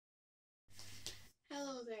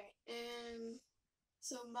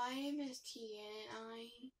So my name is Tegan,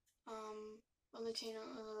 and on the channel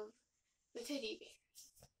of the Teddy Bears.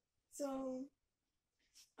 So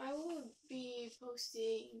I will be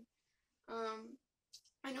posting,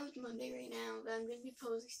 I know it's Monday right now, but I'm going to be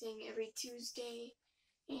posting every Tuesday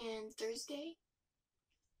and Thursday,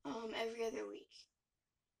 every other week.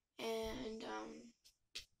 And,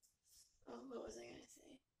 what was I going to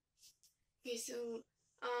say? Okay, so,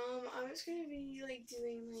 I'm just going to be,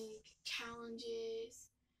 doing, challenges,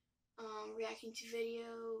 reacting to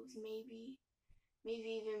videos, maybe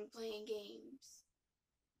even playing games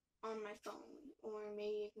on my phone, or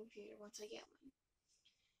maybe a computer once I get one,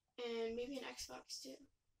 and maybe an Xbox too.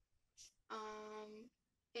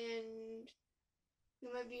 And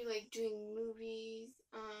we might be doing movies,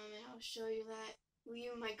 and I'll show you that. We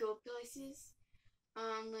might go places.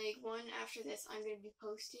 One after this, I'm gonna be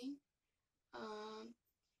posting.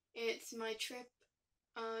 It's my trip.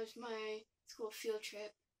 It's my school field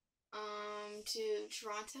trip. To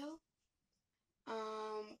Toronto.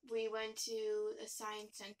 We went to a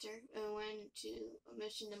science center and went to a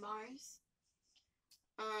mission to Mars.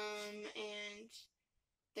 And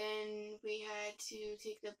then we had to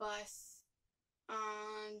take the bus,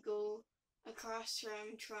 go across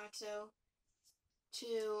from Toronto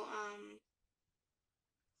to,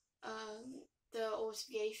 the old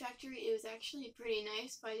spaghetti factory. It was actually pretty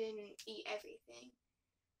nice, but I didn't eat everything.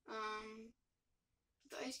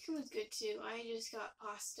 The ice cream was good too. I just got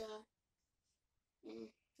pasta.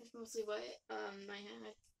 That's mostly what I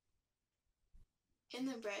had. And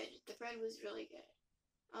the bread was really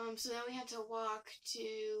good. So then we had to walk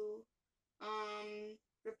to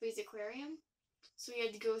Ripley's Aquarium. So we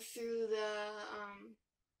had to go through the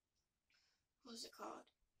what was it called?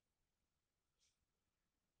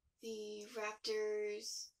 The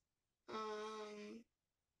Raptors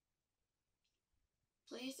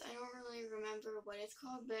place. I don't really remember what it's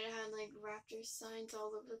called, but it had Raptors signs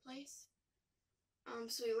all over the place.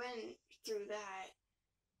 So we went through that.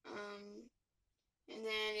 And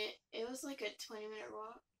then it was like a 20-minute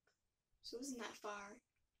walk, so it wasn't that far.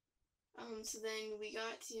 So then we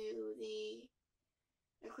got to the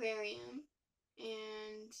aquarium,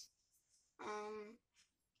 and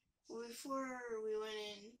before we went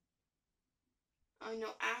in, no,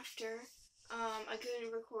 after, I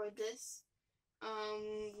couldn't record this.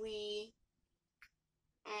 We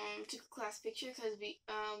took a class picture because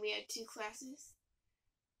we had two classes.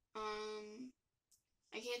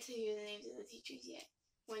 I can't tell you the names of the teachers yet.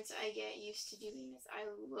 Once I get used to doing this, I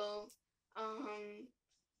will,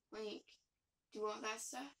 do all that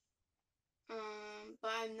stuff.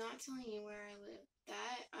 But I'm not telling you where I live.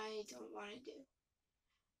 That I don't want to do.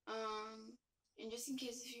 And just in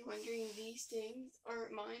case if you're wondering, these things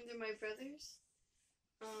aren't mine, they're my brother's.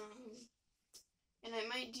 And I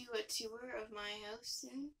might do a tour of my house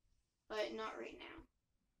soon, but not right now.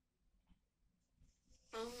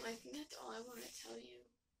 I think that's all I want to tell you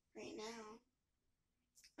right now.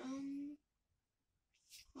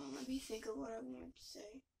 Well, let me think of what I wanted to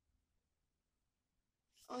say.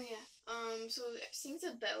 Oh yeah, so things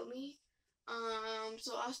about me.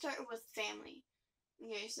 So I'll start with family.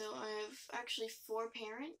 Okay, so I have actually 4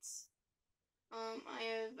 parents. I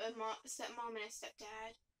have a stepmom and a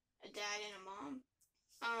stepdad, a dad and a mom.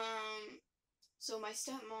 So my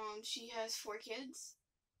stepmom, she has 4 kids,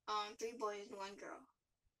 3 boys and 1 girl.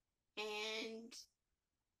 And,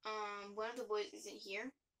 one of the boys isn't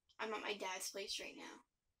here. I'm at my dad's place right now.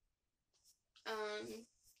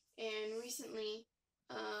 And recently,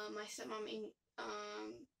 my stepmom,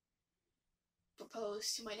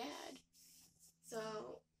 proposed to my dad.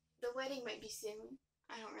 So, the wedding might be soon.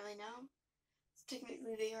 I don't really know. So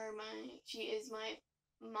technically, she is my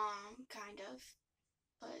mom, kind of,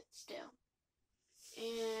 but still.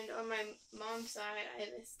 And on my mom's side, I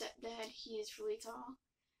have a stepdad. He is really tall,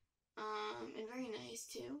 and very nice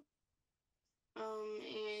too.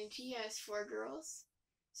 And he has 4 girls,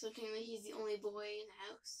 so technically he's the only boy in the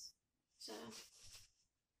house. So,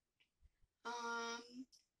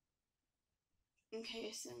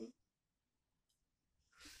 okay, so,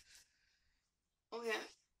 oh yeah,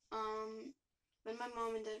 when my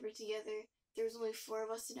mom and dad were together, there was only 4 of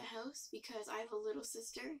us in a house because I have a little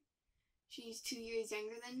sister. She's 2 years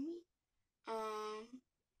younger than me.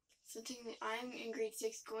 So technically I'm in grade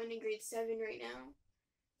 6, going to grade 7 right now,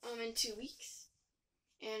 in 2 weeks.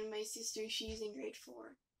 And my sister, she's in grade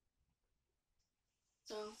 4.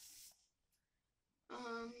 So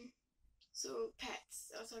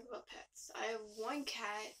pets. I'll talk about pets. I have 1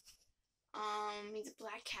 cat. He's a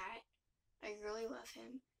black cat. I really love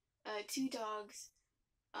him. 2 dogs.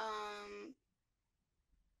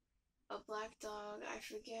 A black dog, I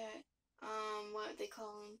forget. what they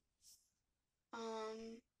call them,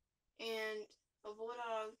 and a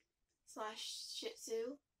bulldog slash Shih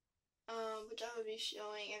Tzu, which I will be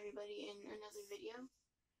showing everybody in another video.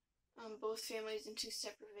 Both families in 2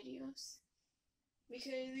 separate videos,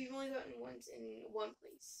 because we've only gotten ones in one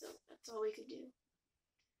place, so that's all we could do.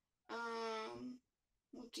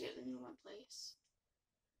 We'll get them in one place.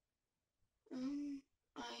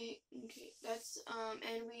 Okay, that's,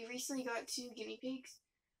 and we recently got 2 guinea pigs.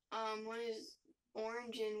 One is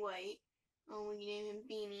orange and white. We name him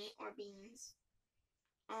Beanie or Beans.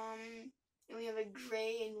 And we have a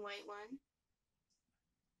gray and white one.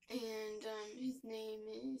 And, his name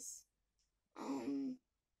is,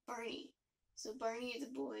 Barney. So Barney is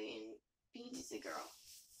a boy and Beans is a girl.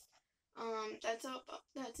 That's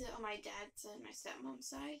it on my dad's side and my stepmom's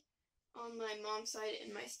side. On my mom's side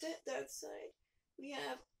and my stepdad's side, we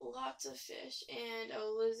have lots of fish and a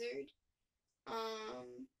lizard.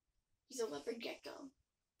 He's a leopard gecko.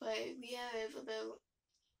 But we have about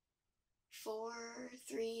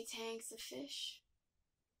 3 tanks of fish.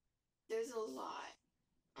 There's a lot.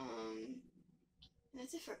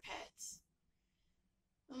 That's it for pets.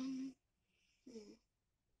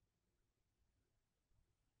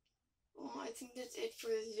 Well, I think that's it for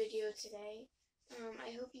this video today.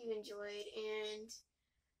 I hope you enjoyed, and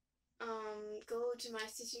go to my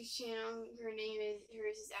sister's channel.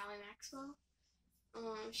 Hers is Allie Maxwell.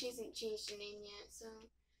 She hasn't changed her name yet, so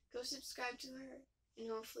go subscribe to her, and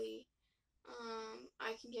hopefully,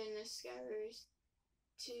 I can get enough subscribers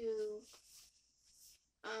to,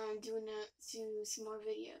 do some more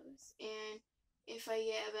videos. And if I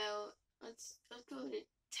get about, let's go to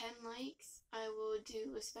 10 likes, I will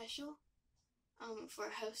do a special, for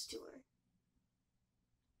a house tour.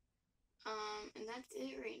 And that's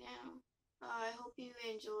it right now. I hope you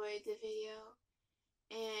enjoyed the video.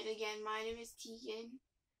 And again, my name is Tegan.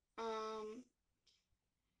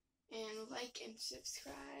 And like and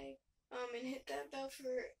subscribe. And hit that bell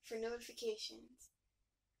for notifications.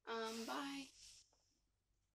 Bye.